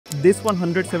This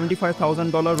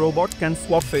 $175,000 robot can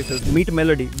swap faces. Meet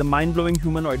Melody, the mind-blowing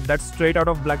humanoid that's straight out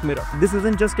of Black Mirror. This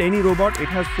isn't just any robot, it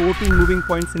has 14 moving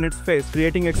points in its face,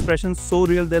 creating expressions so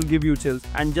real they'll give you chills.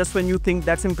 And just when you think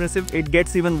that's impressive, it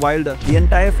gets even wilder. The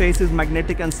entire face is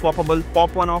magnetic and swappable.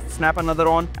 Pop one off, snap another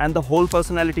on, and the whole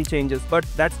personality changes. But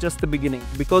that's just the beginning.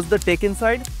 Because the tech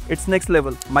inside, it's next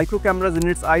level. Micro cameras in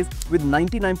its eyes with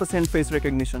 99% face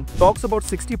recognition. Talks about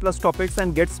 60+ topics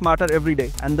and gets smarter every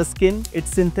day. And the skin,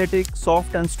 it's synthetic,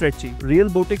 soft and stretchy. Real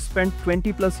boutiques spent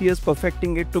 20+ years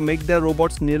perfecting it to make their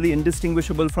robots nearly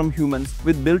indistinguishable from humans.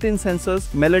 With built-in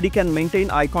sensors, Melody can maintain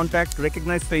eye contact,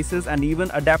 recognize faces, and even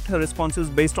adapt her responses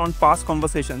based on past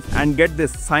conversations. And get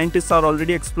this, scientists are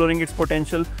already exploring its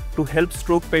potential to help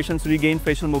stroke patients regain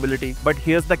facial mobility. But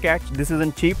here's the catch, this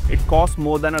isn't cheap. It costs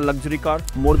more than a luxury car,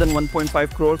 more than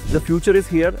 1.5 crores. The future is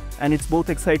here and it's both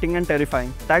exciting and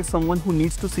terrifying. Tag someone who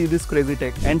needs to see this crazy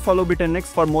tech and follow Be10x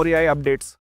for more AI updates.